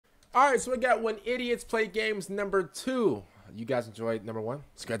All right, so we got When Idiots Play Games number 2. You guys enjoyed number 1?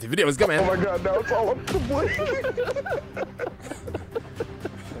 Subscribe to the video. Let's go, man. Oh my god, now it's all up to Blake.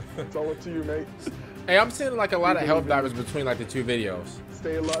 It's all up to you, mate. Hey, I'm seeing like a lot of helldivers between like the 2 videos.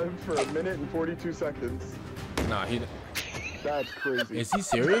 Stay alive for 1 minute and 42 seconds. Nah, he... That's crazy. Is he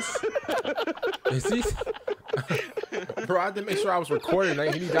serious? Is he... Bro, I had to make sure I was recording.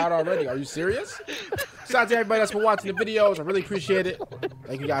 Like, he died already. Are you serious? Shout out to everybody that's been watching the videos. I really appreciate it.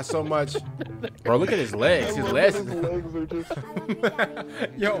 Thank you guys so much. Bro, look at his legs. His legs. His legs are just...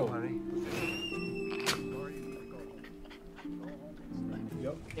 Yo.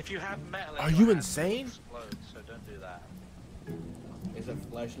 If you have metal, Are you insane? Explode, so don't do that. Is a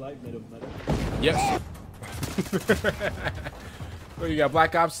flashlight made of metal? Yes. Oh, you got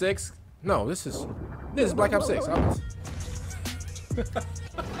Black Ops 6? No, this is Black Ops 6.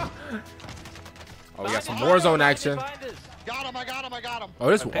 Oh, we got some Warzone action. Got him, I got him, I got him. Oh,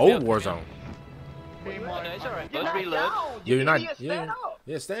 this old Warzone. No, it's alright. Let's reload. You're not. Yeah,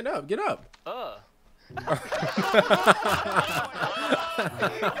 stand up. Get up.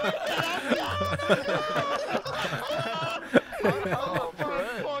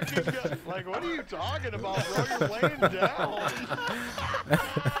 Like, what are you talking about, bro? You're laying down.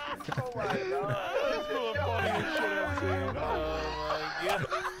 Oh my god. That's the funniest shit I've seen.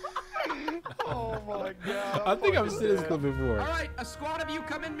 Oh my god. I think I've seen this clip before. All right, a squad of you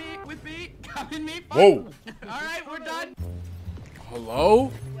come in with me. Come in me. Whoa. All right, we're done.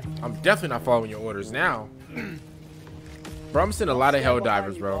 Hello? I'm definitely not following your orders now. Bro, I'm seeing a lot of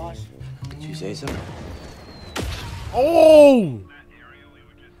helldivers, bro. Did you say so? Oh!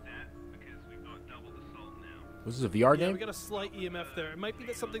 Was this a VR game? We got a slight EMF there. It might be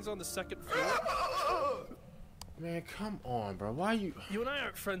that something's on the second floor. Man, come on, bro. Why you... You and I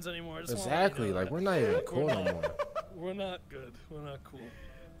aren't friends anymore. I just wanna Exactly. let you know Like, that. we're not even cool no more. We're not good. We're not cool.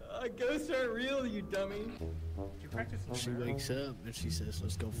 Ghosts aren't real, you dummy. She wakes up and she says,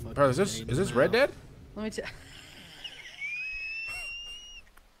 "Let's go fuck." Bro, is this Red Dead? Let me tell.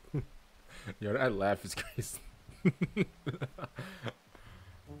 Yo, that laugh is crazy.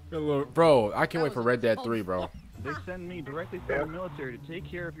 Bro, I can't wait for Red Dead 3, bro. They send me directly from the military to take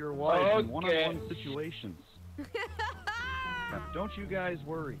care of your wife in one-on-one situations. Now, don't you guys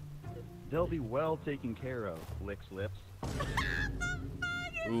worry. They'll be well taken care of, Licks Lips.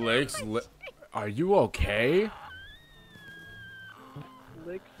 Are you okay?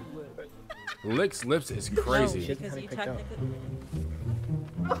 Licks Lips. Licks Lips is crazy. Because you technically.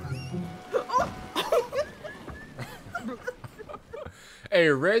 Hey,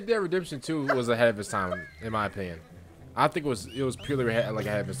 Red Dead Redemption 2 was ahead of its time, in my opinion. I think it was purely ahead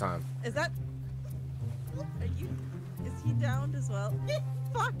of its time. Is that? Are you? Is he downed as well?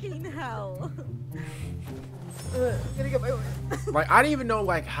 Fucking hell! I'm gonna get my way. Like, I didn't even know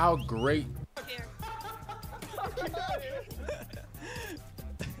like how great. Here.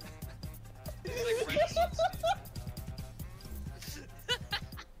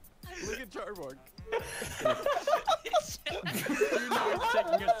 Look at Charborg. You know he's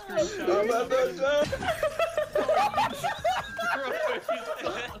taking a screenshot.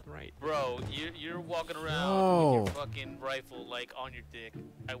 Right. Bro, you're walking around with your fucking rifle like on your dick.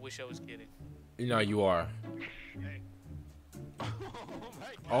 I wish I was kidding. You know you are.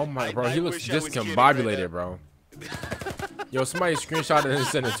 Oh my, bro, he looks discombobulated, bro. Yo, somebody screenshot it and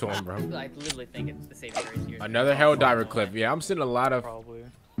send it to him, bro. I literally think it's the same race here. Another helldiver clip. Yeah, I'm seeing a lot of. Probably.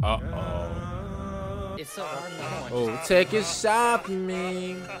 It's so hard. Oh, take it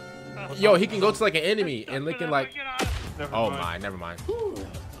shopping. Yo, he can go to like an enemy and looking like. Oh my, never mind.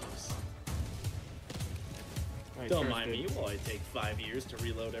 Don't mind me. You will only take 5 years to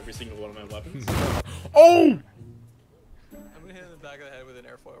reload every single one of my weapons. Oh! I'm gonna hit him in the back of the head with an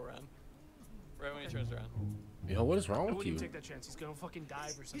airfoil round. Right when he turns around. Yo, what is wrong I with wouldn't you? take that chance. He's gonna fucking dive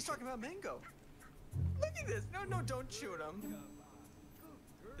or something. He's talking about Mango. Look at this. No, don't shoot him.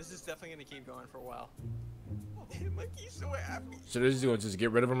 This is definitely gonna keep going for a while. Look, he's so happy. So this is gonna just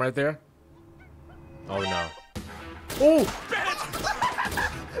get rid of him right there? Oh no. Oh!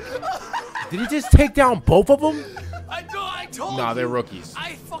 Did he just take down both of them? I told Nah, you. they're rookies.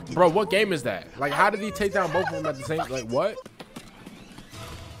 I fucking. Bro, what game is that? Like, how did he take down both of them at the same? Like, what?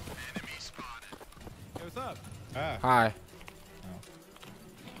 Hey, what's up? Hi.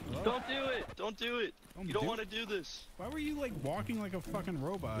 Don't do it! Don't do it! You don't want to do this. Why were you like walking like a fucking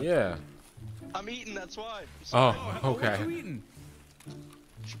robot? Yeah. I'm eating, that's why. Oh, What okay. you eating?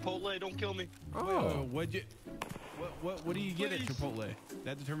 Chipotle, don't kill me. Oh. What'd you? What do you get at Chipotle?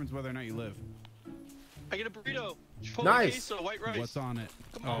 That determines whether or not you live. I get a burrito. Chipotle Nice. queso, white rice. What's on it?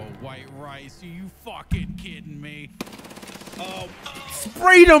 Oh, white rice. Are you fucking kidding me? Oh,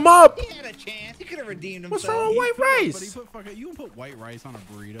 Sprayed him up. he had a chance. He could have redeemed himself. What's wrong with white rice? But he put fucking, you don't put white rice on a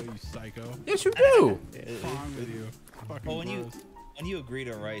burrito, you psycho. Yes, you do. What's wrong with you? Fucking Oh, when gross. you agree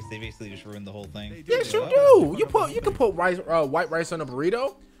to rice, they basically just ruined the whole thing. Yes, you do. You can put rice, white rice on a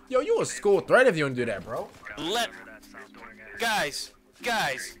burrito. Yo, you a school threat if you don't do that, bro. Guys,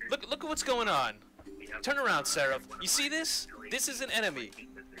 look at what's going on. Turn around, Sarah. You see this? This is an enemy.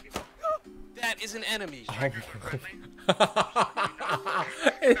 That is an enemy.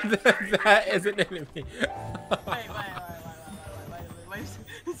 That is an enemy. Wait.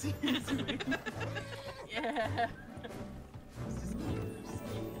 Seriously. Yeah.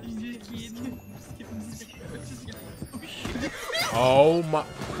 Oh my.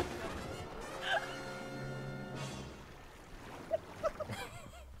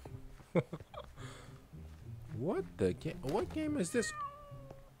 What game is this?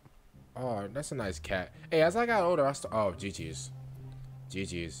 Oh, that's a nice cat. Hey, as I got older, oh, GG's.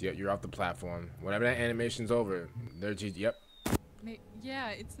 You're off the platform. Whenever that animation's over, they're GG. Yep. Yeah,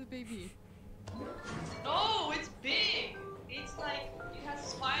 it's the baby. No, it's big. It's like it has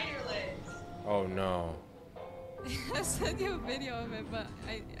spider legs. Oh no. I sent you a video of it, but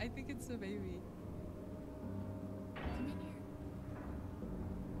I think it's the baby.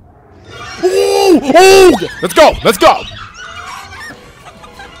 Oh! Let's go!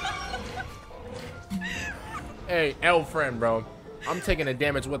 Hey, L friend, bro. I'm taking the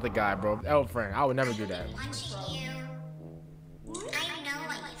damage with the guy, bro. L friend, I would never do that.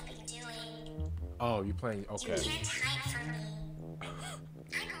 Oh, you playing? Okay.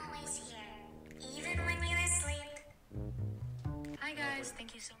 Hi guys,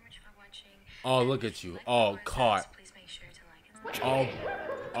 thank you so much for watching. Oh, look at you. Oh, caught. Oh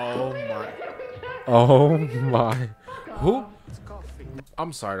my. Who?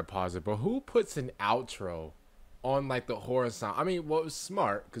 I'm sorry to pause it, but who puts an outro on like the horror sound? I mean, well, it was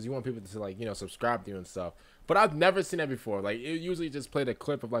smart because you want people to like, subscribe to you and stuff. But I've never seen that before. Like, it usually just played a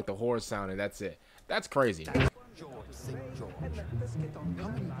clip of like the horror sound and that's it. That's crazy. How many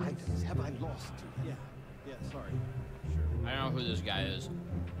items have I lost? Yeah, sorry. Sure. I don't know who this guy is.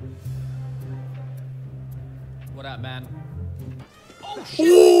 What up, man? Oh shit!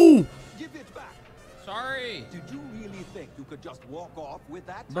 Ooh! Give it back. Sorry. Did you really think you could just walk off with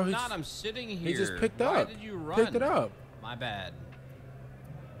that? Bro, I'm not. I'm sitting here. He just picked Why up. did you run? Picked it up. My bad.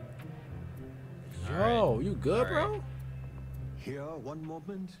 Yo, you good, bro? Here one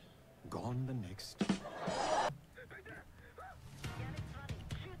moment, gone the next.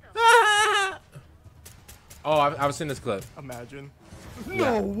 Oh, I've seen this clip. Imagine. Yeah.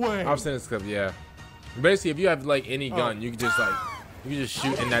 No way. I've seen this clip. Yeah. Basically, if you have like any gun, you can just like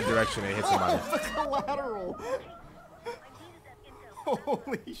shoot in that direction and hit somebody. Oh, the collateral.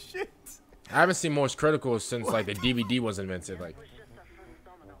 Holy shit. I haven't seen Most Critical since like the DVD was invented. Like,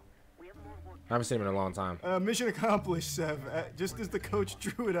 I haven't seen him in a long time. Mission accomplished, Sev. Just as the coach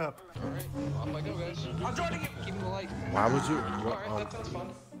drew it up. Alright, off I go, guys. I'm joining you. Keep me light. Why would you? Alright, that sounds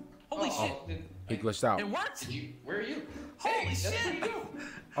fun. Holy shit. He glitched out. It worked? Where are you? Holy shit. That's pretty dope.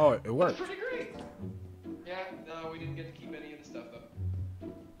 Oh, it worked. That's pretty great. Yeah, no, we didn't get to keep any of the stuff, though.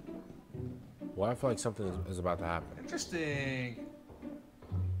 Well, I feel like something is about to happen. Interesting.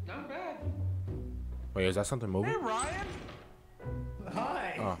 Not bad. Wait, is that something moving? Hey, Ryan.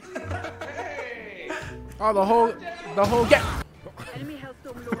 Hi. Oh. Hey. Oh, the whole game. Enemy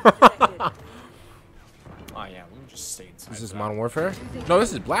hellstorm launch Oh yeah, we just stay inside. Is this Modern Warfare? No,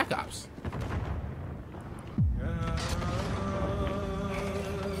 this is Black Ops.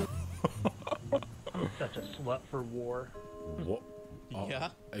 Such a slut for war. What? Oh, Yeah.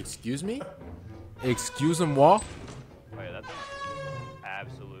 Excuse me? Excuse him, Wall? Oh yeah, that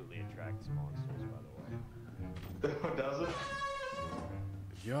absolutely attracts monsters, by the way. Does it?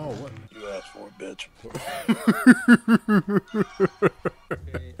 Yo, what? You asked for it, bitch.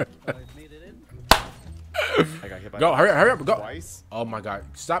 I got hit by Go, hurry up, go. Twice. Oh my god.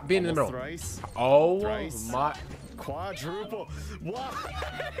 Stop being in the Almost middle. thrice. Oh Thrice. my. Quadruple. What?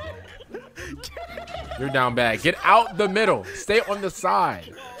 You're down bad. Get out the middle. Stay on the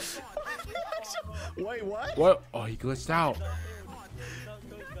side. Wait, what? What? Oh, he glitched out.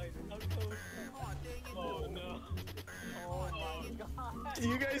 Do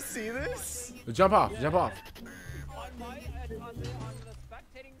you guys see this? Jump off. Jump off.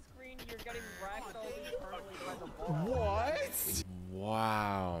 What?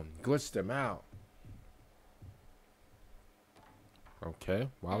 Wow. Glitched him out. Okay.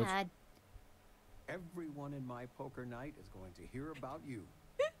 Why would you... Everyone in my poker night is going to hear about you.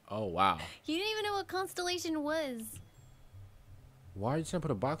 Oh, wow. You didn't even know what constellation was. Why are you trying to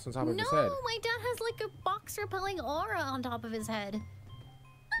put a box on top of No, his head? my dad has like a box repelling aura on top of his head.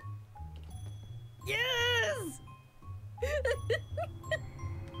 Yes!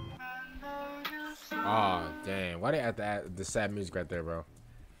 Oh, damn. Why they have to add the sad music right there, bro?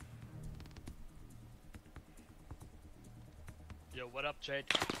 Yo, what up, Jade?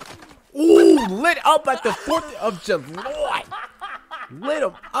 Ooh, lit up like the 4th of July. Lit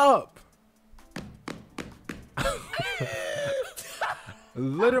him up.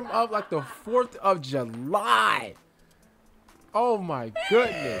 Lit him up like the 4th of July. Oh my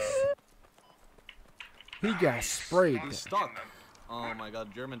goodness. He got sprayed. He's stuck. Oh my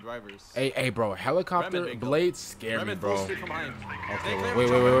god, German drivers. Hey, bro, helicopter Bremen, blades scare me, Bremen, bro. full straight from behind. Okay, Stay wait.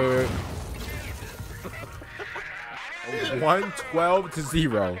 clear,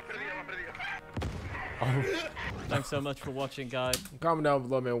 112-0. Oh. Thanks so much for watching, guys. Comment down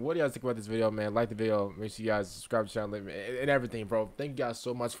below, man. What do you guys think about this video, man? Like the video. Make sure you guys subscribe to the channel and everything, bro. Thank you guys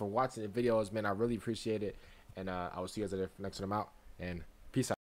so much for watching the videos, man. I really appreciate it. And I will see you guys later. Next one, I'm out. And peace out.